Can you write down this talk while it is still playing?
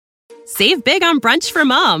Save big on brunch for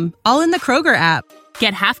mom, all in the Kroger app.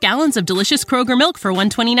 Get half gallons of delicious Kroger milk for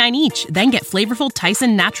 $1.29 each. Then get flavorful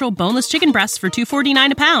Tyson natural boneless chicken breasts for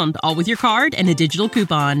 $2.49 a pound, all with your card and a digital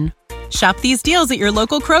coupon. Shop these deals at your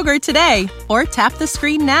local Kroger today, or tap the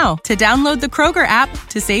screen now to download the Kroger app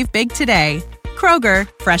to save big today. Kroger,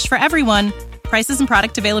 fresh for everyone. Prices and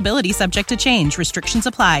product availability subject to change. Restrictions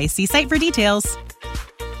apply. See site for details.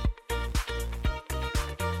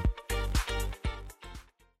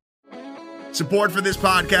 Support for this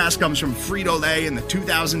podcast comes from Frito-Lay and the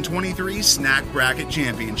 2023 Snack Bracket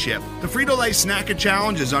Championship. The Frito-Lay Snack-It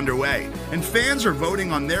Challenge is underway, and fans are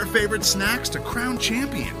voting on their favorite snacks to crown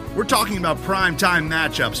champion. We're talking about prime-time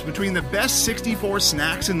matchups between the best 64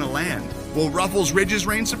 snacks in the land. Will Ruffles Ridges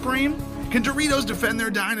reign supreme? Can Doritos defend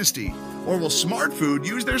their dynasty? Or will Smart Food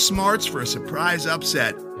use their smarts for a surprise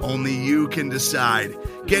upset? Only you can decide.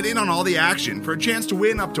 Get in on all the action for a chance to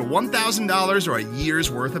win up to $1,000 or a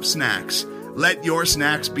year's worth of snacks. Let your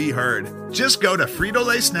snacks be heard. Just go to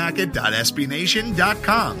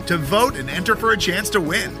fritolaysnacket.sbnation.com to vote and enter for a chance to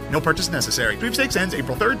win. No purchase necessary. Sweepstakes ends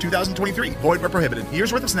April 3rd, 2023. Void where prohibited.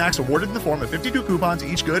 Year's worth of snacks awarded in the form of 52 coupons,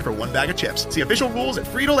 each good for one bag of chips. See official rules at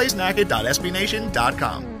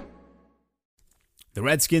fritolaysnacket.sbnation.com. The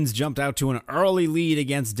Redskins jumped out to an early lead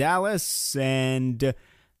against Dallas, and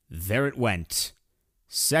there it went.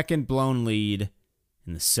 Second blown lead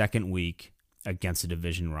in the second week against a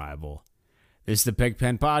division rival. This is the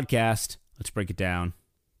Pigpen Podcast. Let's break it down.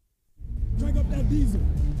 Drink up that diesel.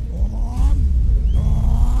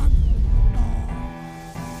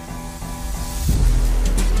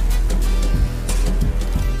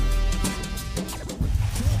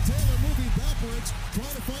 Taylor moving backwards,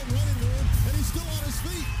 trying to find running room, and he's still on his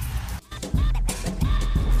feet.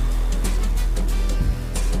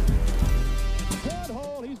 Head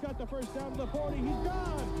hold, he's got the first down to the 40, he's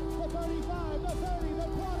gone. The 35, the 30, the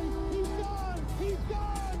 20, he's gone. He's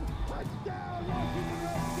gone! Touchdown, Washington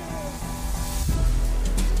Redskins!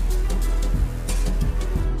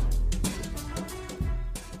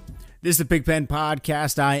 This is the Pigpen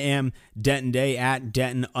Podcast. I am Denton Day at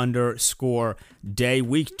Denton_Day.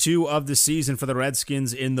 Week 2 of the season for the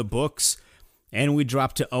Redskins in the books. And we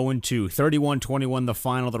dropped to 0-2. 31-21 the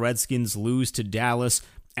final. The Redskins lose to Dallas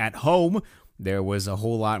at home. There was a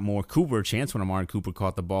whole lot more Cooper chance when Amari Cooper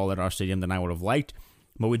caught the ball at our stadium than I would have liked.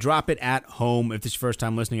 But we drop it at home. If this is your first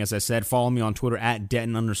time listening, as I said, follow me on Twitter at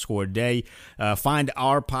Denton_Day. Find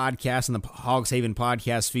our podcast in the Hogs Haven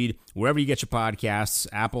podcast feed, wherever you get your podcasts,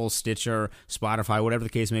 Apple, Stitcher, Spotify, whatever the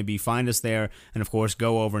case may be. Find us there. And, of course,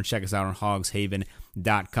 go over and check us out on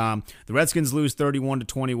hogshaven.com. The Redskins lose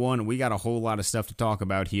 31-21. We got a whole lot of stuff to talk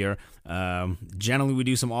about here. Generally, we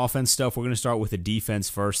do some offense stuff. We're going to start with the defense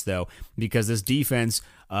first, though, because this defense,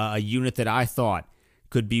 a unit that I thought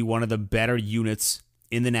could be one of the better units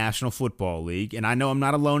in the National Football League. And I know I'm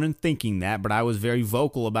not alone in thinking that, but I was very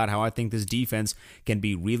vocal about how I think this defense can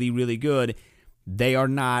be really, really good. They are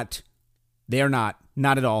not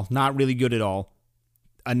at all, not really good at all.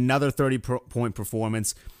 Another 30-point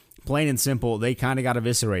performance. Plain and simple, they kind of got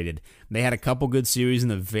eviscerated. They had a couple good series in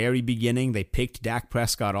the very beginning. They picked Dak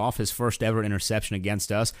Prescott off, his first ever interception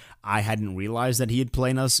against us. I hadn't realized that he had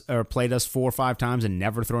played us 4 or 5 times and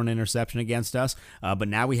never thrown an interception against us. But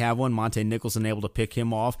now we have one. Monte Nicholson able to pick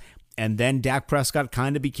him off. And then Dak Prescott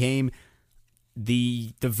kind of became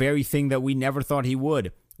the very thing that we never thought he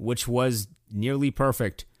would, which was nearly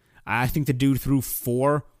perfect. I think the dude threw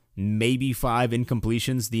 4, maybe 5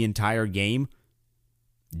 incompletions the entire game.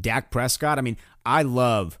 Dak Prescott, I mean, I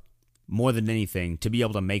love, more than anything, to be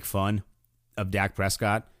able to make fun of Dak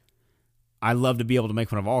Prescott. I love to be able to make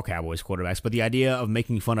fun of all Cowboys quarterbacks, but the idea of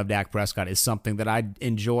making fun of Dak Prescott is something that I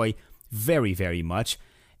enjoy very, very much.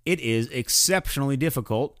 It is exceptionally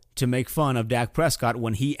difficult to make fun of Dak Prescott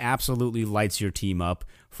when he absolutely lights your team up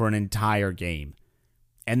for an entire game.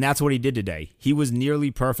 And that's what he did today. He was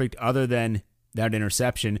nearly perfect other than that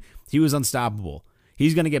interception. He was unstoppable.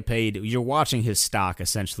 He's going to get paid. You're watching his stock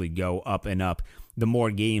essentially go up and up the more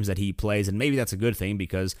games that he plays, and maybe that's a good thing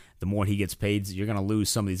because the more he gets paid, you're going to lose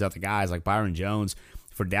some of these other guys like Byron Jones.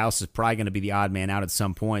 For Dallas is probably going to be the odd man out at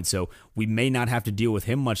some point, so we may not have to deal with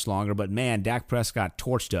him much longer, but man, Dak Prescott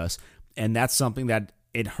torched us, and that's something that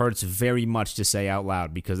it hurts very much to say out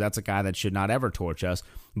loud because that's a guy that should not ever torch us,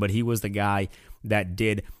 but he was the guy that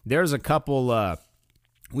did. There's a couple...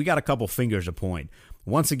 we got a couple fingers to point.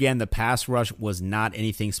 Once again, the pass rush was not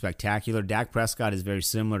anything spectacular. Dak Prescott is very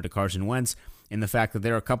similar to Carson Wentz in the fact that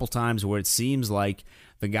there are a couple times where it seems like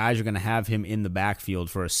the guys are going to have him in the backfield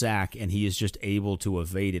for a sack, and he is just able to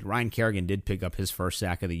evade it. Ryan Kerrigan did pick up his first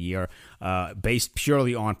sack of the year based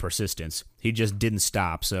purely on persistence. He just didn't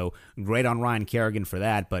stop, so great on Ryan Kerrigan for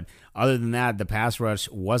that. But other than that, the pass rush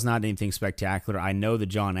was not anything spectacular. I know that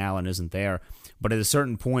John Allen isn't there, but at a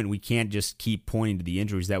certain point, we can't just keep pointing to the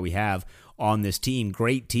injuries that we have on this team.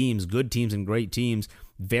 Great teams, good teams, and great teams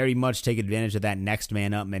very much take advantage of that next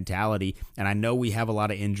man up mentality. And I know we have a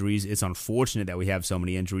lot of injuries. It's unfortunate that we have so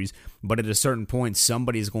many injuries, but at a certain point,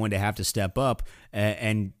 somebody is going to have to step up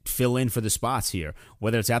and fill in for the spots here,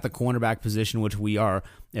 whether it's at the cornerback position, which we are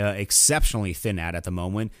exceptionally thin at the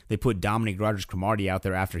moment. They put Dominic Rodgers-Cromartie out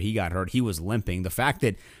there after he got hurt. He was limping. The fact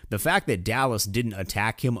that Dallas didn't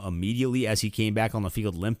attack him immediately as he came back on the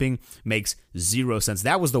field limping makes zero sense.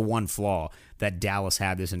 That was the one flaw that Dallas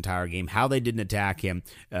had this entire game. How they didn't attack him,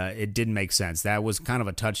 it didn't make sense. That was kind of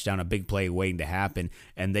a touchdown, a big play waiting to happen,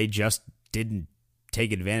 and they just didn't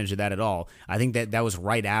take advantage of that at all. I think that was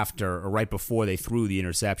right after or right before they threw the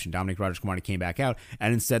interception. Dominic Rodgers-Cromartie came back out,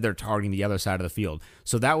 and instead they're targeting the other side of the field.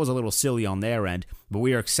 So that was a little silly on their end, but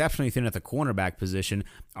we are exceptionally thin at the cornerback position.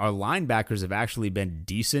 Our linebackers have actually been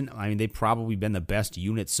decent. I mean, they've probably been the best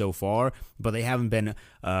unit so far, but they haven't been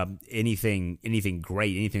anything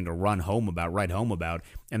great, anything to write home about.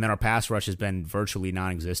 And then our pass rush has been virtually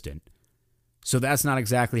non-existent. So that's not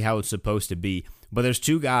exactly how it's supposed to be. But there's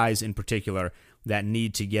two guys in particular that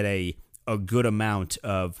need to get a good amount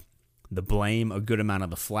of the blame, a good amount of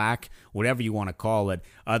the flack, whatever you want to call it.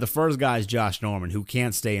 The first guy is Josh Norman, who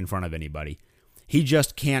can't stay in front of anybody. He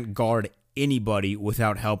just can't guard anybody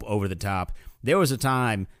without help over the top. There was a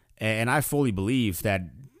time, and I fully believe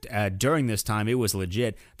that during this time, it was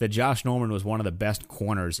legit, that Josh Norman was one of the best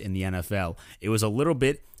corners in the NFL. It was a little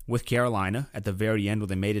bit with Carolina at the very end when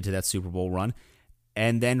they made it to that Super Bowl run.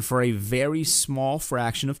 And then for a very small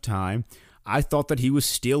fraction of time, I thought that he was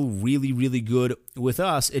still really, really good with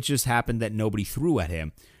us. It just happened that nobody threw at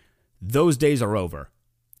him. Those days are over.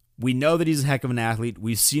 We know that he's a heck of an athlete.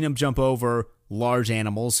 We've seen him jump over large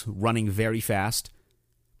animals running very fast.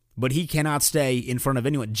 But he cannot stay in front of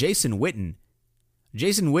anyone. Jason Witten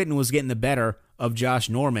was getting the better of Josh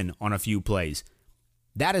Norman on a few plays.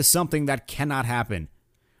 That is something that cannot happen.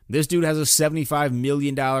 This dude has a $75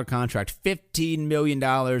 million contract, $15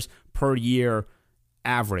 million per year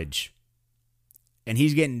average. And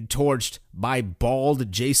he's getting torched by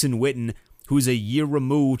bald Jason Witten, who's a year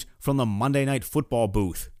removed from the Monday Night Football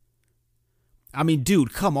booth. I mean,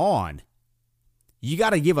 dude, come on. You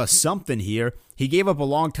got to give us something here. He gave up a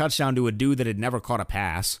long touchdown to a dude that had never caught a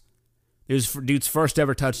pass. It was dude's first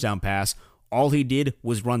ever touchdown pass. All he did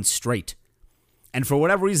was run straight. And for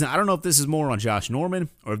whatever reason, I don't know if this is more on Josh Norman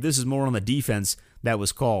or if this is more on the defense that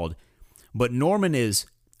was called, but Norman is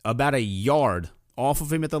about a yard off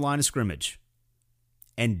of him at the line of scrimmage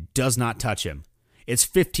and does not touch him. It's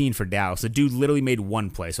 15 for Dallas. The dude literally made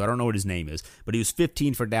one play, so I don't know what his name is, but he was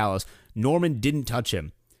 15 for Dallas. Norman didn't touch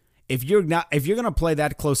him. If you're going to play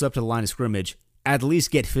that close up to the line of scrimmage, at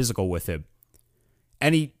least get physical with him.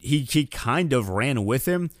 And he kind of ran with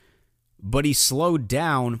him, but he slowed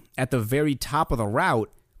down at the very top of the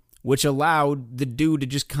route, which allowed the dude to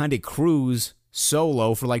just kind of cruise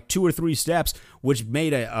solo for like 2 or 3 steps, which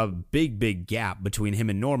made a big, big gap between him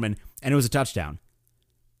and Norman, and it was a touchdown.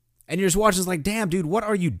 And you're just watching, it's like, damn, dude, what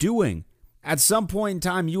are you doing? At some point in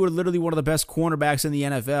time, you were literally one of the best cornerbacks in the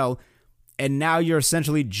NFL, and now you're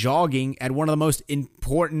essentially jogging at one of the most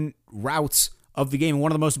important routes of the game,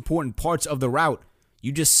 one of the most important parts of the route.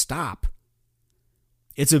 You just stop.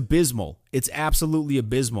 It's abysmal. It's absolutely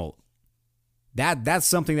abysmal. That's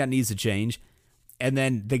something that needs to change. And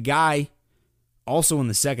then the guy, also in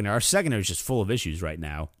the secondary, our secondary is just full of issues right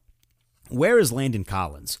now. Where is Landon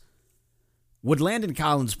Collins? Would Landon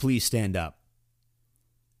Collins please stand up?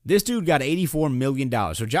 This dude got $84 million.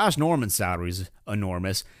 So Josh Norman's salary is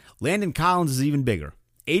enormous. Landon Collins is even bigger.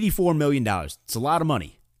 $84 million. It's a lot of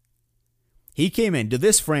money. He came into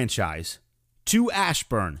this franchise to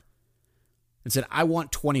Ashburn and said, I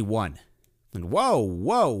want 21. And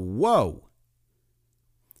whoa.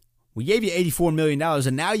 We gave you $84 million,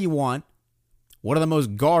 and now you want one of the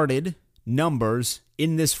most guarded numbers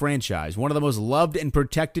in this franchise, one of the most loved and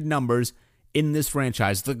protected numbers in this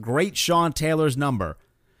franchise, the great Sean Taylor's number.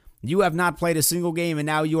 You have not played a single game, and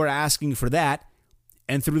now you are asking for that.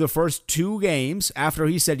 And through the first 2 games, after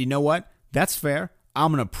he said, you know what, that's fair,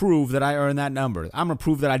 I'm going to prove that I earn that number. I'm going to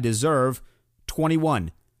prove that I deserve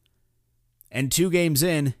 21. And 2 games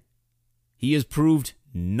in, he has proved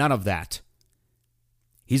none of that.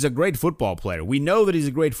 He's a great football player. We know that he's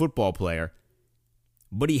a great football player,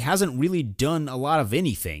 but he hasn't really done a lot of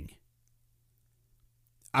anything.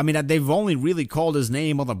 I mean, they've only really called his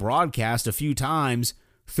name on the broadcast a few times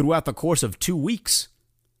throughout the course of 2 weeks.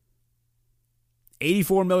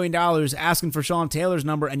 $84 million asking for Sean Taylor's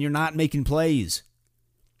number, and you're not making plays.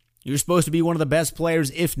 You're supposed to be one of the best players,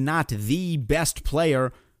 if not the best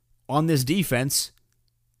player on this defense,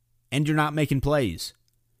 and you're not making plays.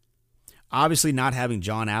 Obviously, not having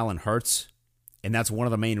John Allen hurts, and that's one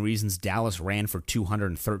of the main reasons Dallas ran for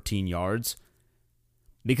 213 yards.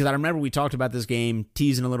 Because I remember we talked about this game,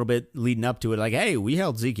 teasing a little bit leading up to it, like, hey, we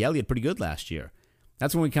held Zeke Elliott pretty good last year.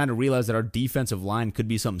 That's when we kind of realized that our defensive line could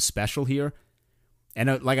be something special here.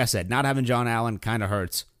 And like I said, not having John Allen kind of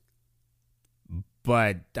hurts.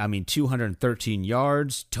 But, 213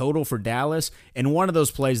 yards total for Dallas. And one of those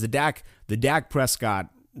plays, the Dak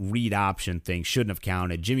Prescott read option thing shouldn't have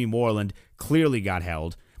counted. Jimmy Moreland clearly got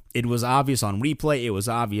held. It was obvious on replay. It was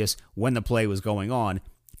obvious when the play was going on.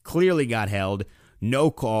 Clearly got held. No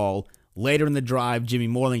call. Later in the drive, Jimmy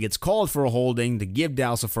Moreland gets called for a holding to give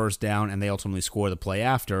Dallas a first down, and they ultimately score the play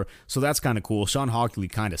after. So that's kind of cool. Sean Hockley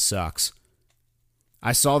kind of sucks.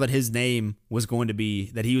 I saw that his name was going to be,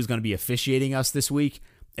 that he was going to be officiating us this week,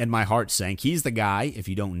 and my heart sank. He's the guy, if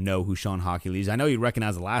you don't know who Sean Hockley is. I know you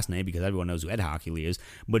recognize the last name because everyone knows who Ed Hockley is,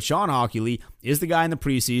 but Sean Hockley is the guy in the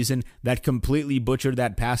preseason that completely butchered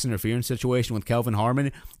that pass interference situation with Kelvin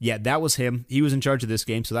Harmon. Yeah, that was him. He was in charge of this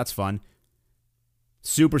game, so that's fun.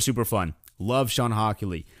 Super, super fun. Love Sean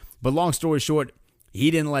Hockley. But long story short, he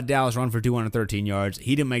didn't let Dallas run for 213 yards.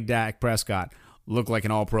 He didn't make Dak Prescott look like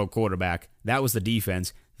an all-pro quarterback. That was the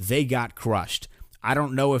defense. They got crushed. I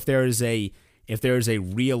don't know if there is a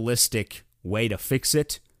realistic way to fix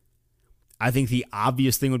it. I think the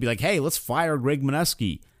obvious thing would be like, hey, let's fire Greg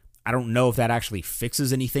Minuski. I don't know if that actually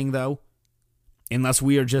fixes anything, though, unless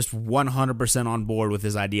we are just 100% on board with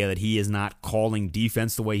this idea that he is not calling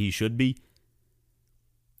defense the way he should be.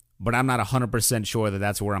 But I'm not 100% sure that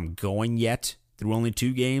that's where I'm going yet through only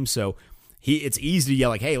 2 games, so it's easy to yell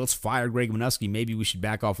like, hey, let's fire Greg Minuski. Maybe we should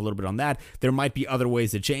back off a little bit on that. There might be other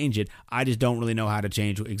ways to change it. I just don't really know how to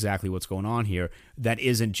change exactly what's going on here. That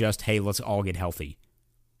isn't just, hey, let's all get healthy.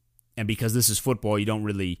 And because this is football, you don't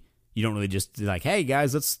really just like, hey,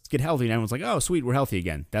 guys, let's get healthy. And everyone's like, oh, sweet, we're healthy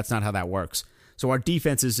again. That's not how that works. So our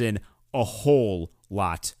defense is in a whole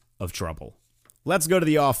lot of trouble. Let's go to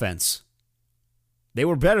the offense. They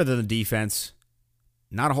were better than the defense.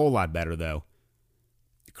 Not a whole lot better, though.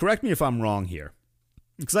 Correct me if I'm wrong here,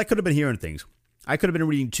 because I could have been hearing things. I could have been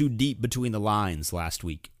reading too deep between the lines last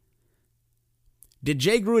week. Did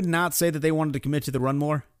Jay Gruden not say that they wanted to commit to the run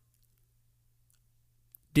more?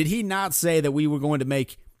 Did he not say that we were going to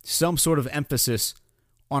make some sort of emphasis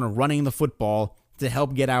on running the football to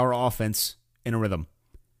help get our offense in a rhythm?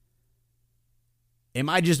 Am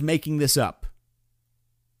I just making this up?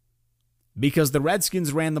 Because the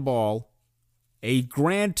Redskins ran the ball a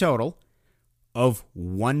grand total of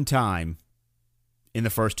 1 time in the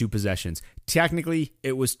first 2 possessions. Technically,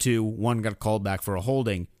 it was 2. 1 got called back for a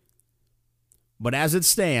holding. But as it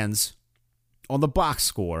stands, on the box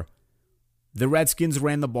score, the Redskins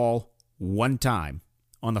ran the ball 1 time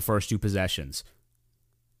on the first 2 possessions.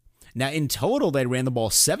 Now, in total, they ran the ball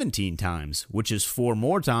 17 times, which is 4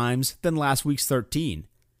 more times than last week's 13.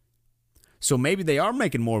 So maybe they are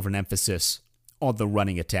making more of an emphasis on the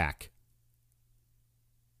running attack.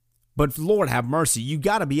 But Lord have mercy, you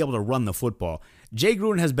got to be able to run the football. Jay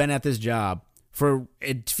Gruden has been at this job for,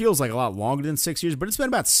 it feels like a lot longer than 6 years, but it's been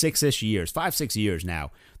about 6-ish years, 5-6 years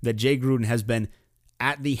now, that Jay Gruden has been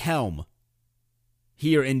at the helm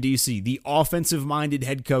here in D.C., the offensive-minded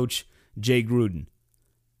head coach, Jay Gruden.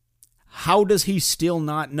 How does he still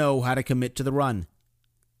not know how to commit to the run?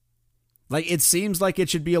 Like, it seems like it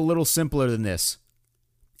should be a little simpler than this.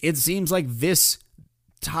 It seems like this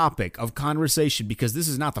topic of conversation, because this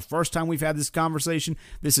is not the first time we've had this conversation.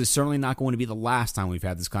 This is certainly not going to be the last time we've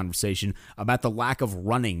had this conversation about the lack of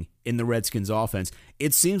running in the Redskins offense.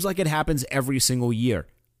 It seems like it happens every single year.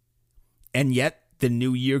 And yet, the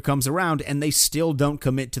new year comes around and they still don't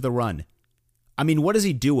commit to the run. I mean, what is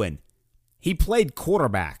he doing? He played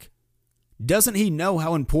quarterback. Doesn't he know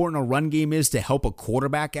how important a run game is to help a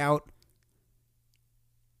quarterback out?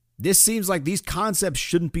 This seems like these concepts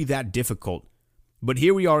shouldn't be that difficult. But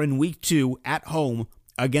here we are in week 2 at home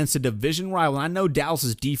against a division rival. And I know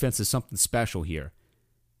Dallas's defense is something special here.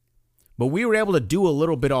 But we were able to do a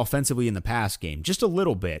little bit offensively in the pass game. Just a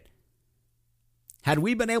little bit. Had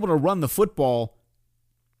we been able to run the football,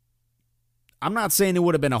 I'm not saying it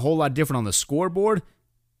would have been a whole lot different on the scoreboard,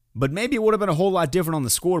 but maybe it would have been a whole lot different on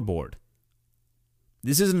the scoreboard.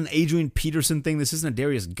 This isn't an Adrian Peterson thing. This isn't a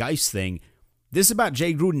Darius Geis thing. This is about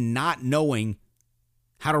Jay Gruden not knowing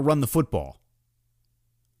how to run the football.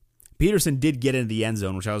 Peterson did get into the end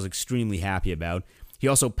zone, which I was extremely happy about. He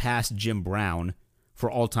also passed Jim Brown for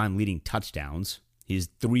all-time leading touchdowns. He's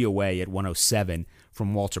 3 away at 107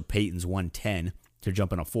 from Walter Payton's 110 to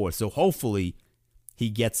jump in a fourth. So hopefully he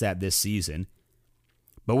gets that this season.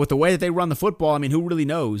 But with the way that they run the football, I mean, who really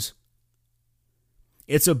knows?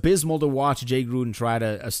 It's abysmal to watch Jay Gruden try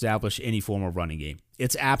to establish any form of running game.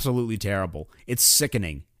 It's absolutely terrible. It's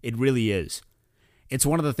sickening. It really is. It's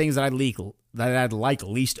one of the things that I'd like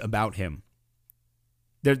least about him.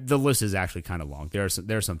 The list is actually kind of long. There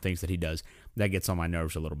are some things that he does that gets on my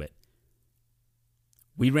nerves a little bit.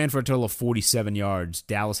 We ran for a total of 47 yards.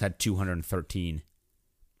 Dallas had 213.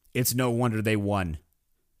 It's no wonder they won.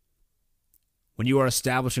 When you are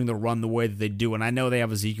establishing the run the way that they do, and I know they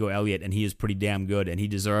have Ezekiel Elliott, and he is pretty damn good, and he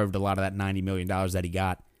deserved a lot of that $90 million that he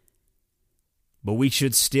got. But we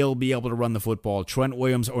should still be able to run the football. Trent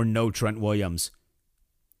Williams or no Trent Williams.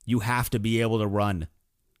 You have to be able to run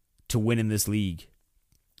to win in this league.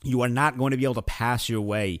 You are not going to be able to pass your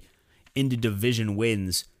way into division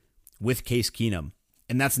wins with Case Keenum.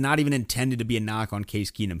 And that's not even intended to be a knock on Case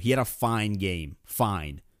Keenum. He had a fine game.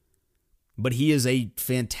 Fine. But he is a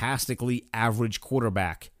fantastically average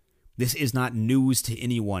quarterback. This is not news to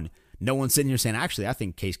anyone. No one's sitting here saying, actually, I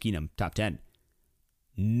think Case Keenum, top 10.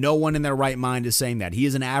 No one in their right mind is saying that. He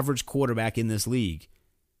is an average quarterback in this league.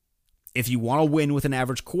 If you want to win with an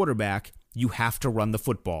average quarterback, you have to run the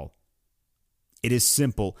football. It is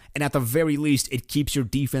simple. And at the very least, it keeps your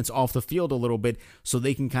defense off the field a little bit so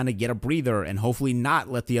they can kind of get a breather and hopefully not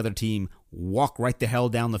let the other team walk right the hell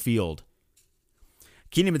down the field.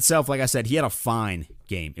 Keenum itself, like I said, he had a fine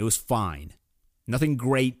game. It was fine. Nothing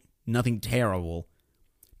great, nothing terrible.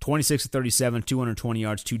 26 of 37, 220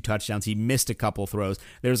 yards, 2 touchdowns. He missed a couple throws.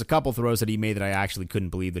 There's a couple throws that he made that I actually couldn't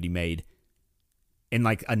believe that he made in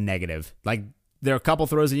like a negative. Like, there are a couple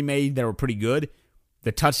throws that he made that were pretty good.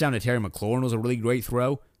 The touchdown to Terry McLaurin was a really great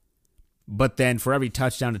throw. But then for every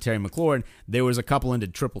touchdown to Terry McLaurin, there was a couple into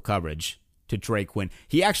triple coverage to Trey Quinn.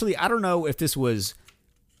 He actually, I don't know if this was,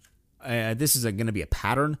 this is going to be a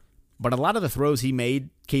pattern, but a lot of the throws he made,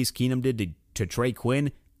 Case Keenum did to Trey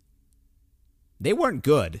Quinn, they weren't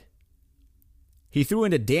good. He threw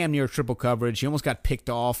into damn near triple coverage. He almost got picked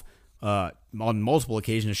off on multiple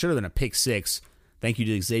occasions. It should have been a pick six. Thank you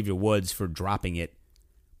to Xavier Woods for dropping it.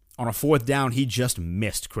 On a 4th down, he just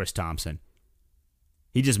missed Chris Thompson.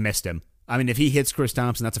 He just missed him. I mean, if he hits Chris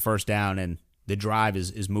Thompson, that's a first down, and the drive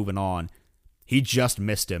is moving on. He just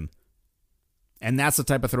missed him. And that's the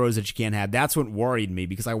type of throws that you can't have. That's what worried me,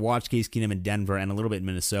 because I watched Case Keenum in Denver and a little bit in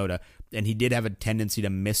Minnesota, and he did have a tendency to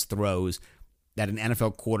miss throws that an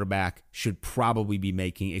NFL quarterback should probably be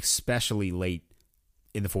making, especially late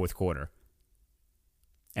in the fourth quarter.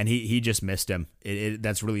 And he just missed him.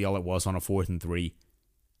 That's really all it was on a 4th and 3.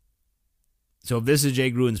 So if this is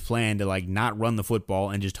Jay Gruden's plan to like not run the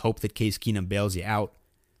football and just hope that Case Keenum bails you out,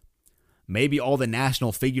 maybe all the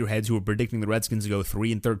national figureheads who were predicting the Redskins to go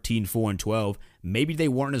 3-13, 4-12, maybe they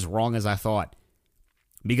weren't as wrong as I thought.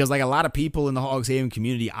 Because like a lot of people in the Hogs Haven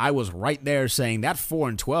community, I was right there saying that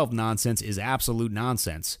 4-12 nonsense is absolute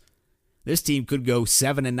nonsense. This team could go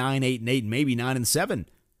 7-9, 8-8, maybe 9-7.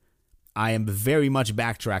 I am very much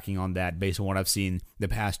backtracking on that based on what I've seen the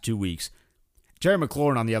past 2 weeks. Terry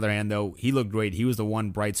McLaurin, on the other hand, though, he looked great. He was the one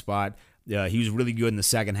bright spot. He was really good in the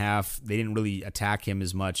second half. They didn't really attack him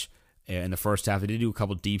as much in the first half. They did do a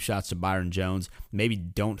couple deep shots to Byron Jones. Maybe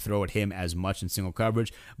don't throw at him as much in single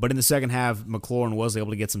coverage. But in the second half, McLaurin was able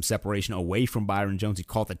to get some separation away from Byron Jones. He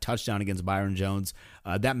caught the touchdown against Byron Jones.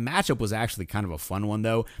 That matchup was actually kind of a fun one,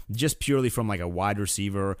 though, just purely from like a wide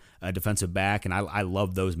receiver, a defensive back, and I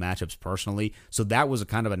love those matchups personally. So that was a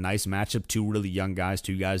kind of a nice matchup. 2 really young guys,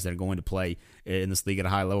 2 guys that are going to play in this league at a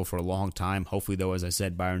high level for a long time. Hopefully, though, as I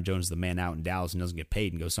said, Byron Jones is the man out in Dallas and doesn't get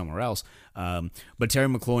paid and goes somewhere else. But Terry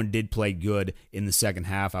McLaurin did play good in the second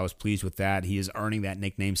half. I was pleased with that. He is earning that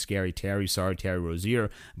nickname, Scary Terry. Sorry, Terry Rozier,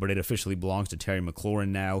 but it officially belongs to Terry McLaurin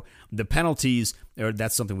now. The penalties,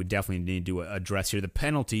 that's something we definitely need to address here. The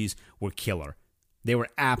penalties were killer. They were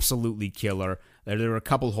absolutely killer. There were a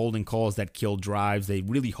couple holding calls that killed drives. They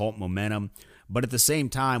really halt momentum. But at the same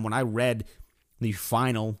time, when I read the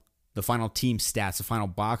final team stats, the final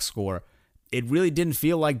box score, it really didn't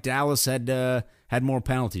feel like Dallas had more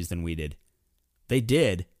penalties than we did. They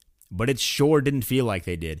did, but it sure didn't feel like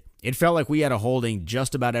they did. It felt like we had a holding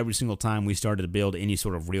just about every single time we started to build any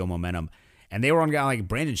sort of real momentum. And they were on a guy like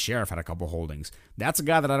Brandon Sheriff had a couple holdings. That's a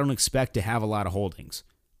guy that I don't expect to have a lot of holdings.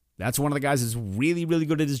 That's one of the guys that's really, really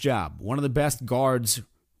good at his job. One of the best guards,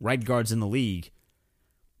 right guards in the league.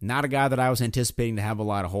 Not a guy that I was anticipating to have a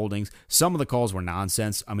lot of holdings. Some of the calls were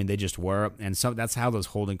nonsense. I mean, they just were. And that's how those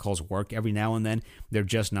holding calls work every now and then. They're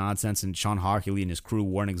just nonsense. And Sean Harkley and his crew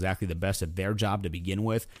weren't exactly the best at their job to begin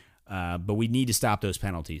with. But we need to stop those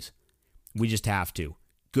penalties. We just have to.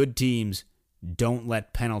 Good teams don't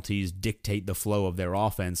let penalties dictate the flow of their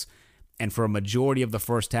offense. And for a majority of the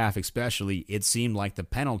first half especially, it seemed like the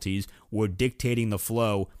penalties were dictating the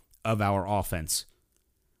flow of our offense.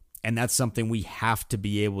 And that's something we have to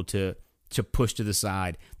be able to push to the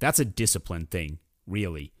side. That's a discipline thing,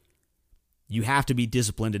 really. You have to be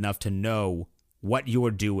disciplined enough to know what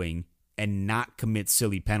you're doing and not commit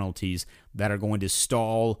silly penalties that are going to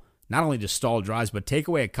stall, not only to stall drives, but take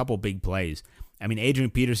away a couple big plays. I mean,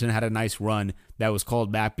 Adrian Peterson had a nice run that was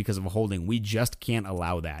called back because of a holding. We just can't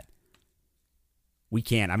allow that. We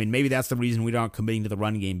can't. I mean, maybe that's the reason we aren't committing to the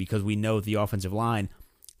run game, because we know the offensive line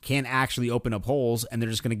can't actually open up holes, and they're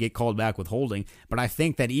just going to get called back with holding. But I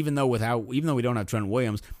think that even though we don't have Trent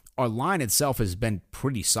Williams, our line itself has been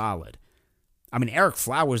pretty solid. I mean, Eric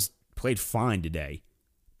Flowers played fine today,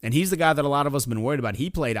 and he's the guy that a lot of us have been worried about.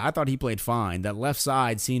 I thought he played fine. That left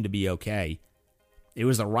side seemed to be okay. It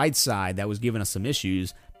was the right side that was giving us some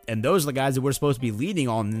issues, and those are the guys that we're supposed to be leading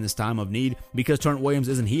on in this time of need because Trent Williams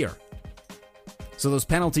isn't here. So those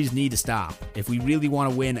penalties need to stop. If we really want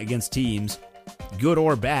to win against teams, good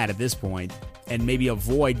or bad at this point, and maybe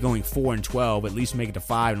avoid going 4-12, at least make it to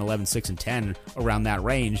 5-11, 6-10, around that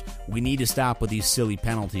range, we need to stop with these silly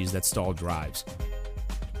penalties that stall drives.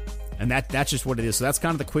 And that's just what it is. So that's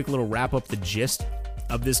kind of the quick little wrap-up, the gist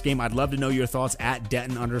of this game. I'd love to know your thoughts at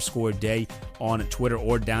Denton_Day on Twitter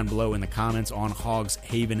or down below in the comments on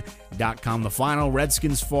hogshaven.com. The final,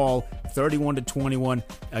 Redskins fall 31-21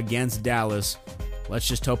 against Dallas. Let's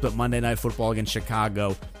just hope that Monday Night Football against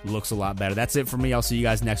Chicago looks a lot better. That's it for me. I'll see you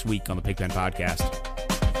guys next week on the Pigpen Podcast.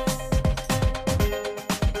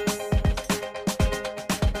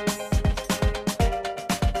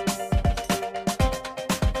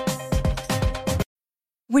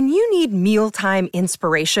 When you need mealtime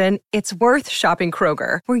inspiration, it's worth shopping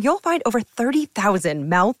Kroger, where you'll find over 30,000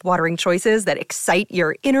 mouth-watering choices that excite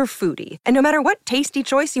your inner foodie. And no matter what tasty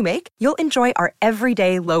choice you make, you'll enjoy our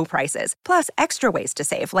everyday low prices, plus extra ways to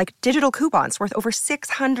save, like digital coupons worth over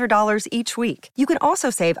 $600 each week. You can also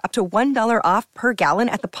save up to $1 off per gallon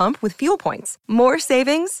at the pump with fuel points. More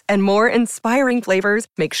savings and more inspiring flavors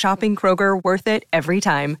make shopping Kroger worth it every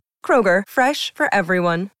time. Kroger, fresh for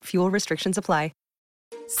everyone. Fuel restrictions apply.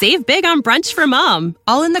 Save big on brunch for mom,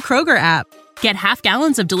 all in the Kroger app. Get half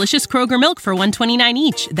gallons of delicious Kroger milk for $1.29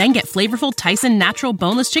 each. Then get flavorful Tyson natural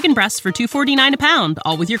boneless chicken breasts for $2.49 a pound,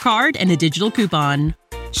 all with your card and a digital coupon.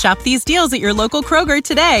 Shop these deals at your local Kroger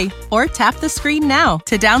today, or tap the screen now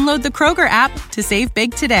to download the Kroger app to save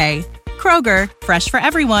big today. Kroger, fresh for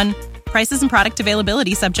everyone. Prices and product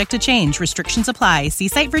availability subject to change. Restrictions apply. See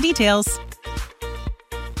site for details.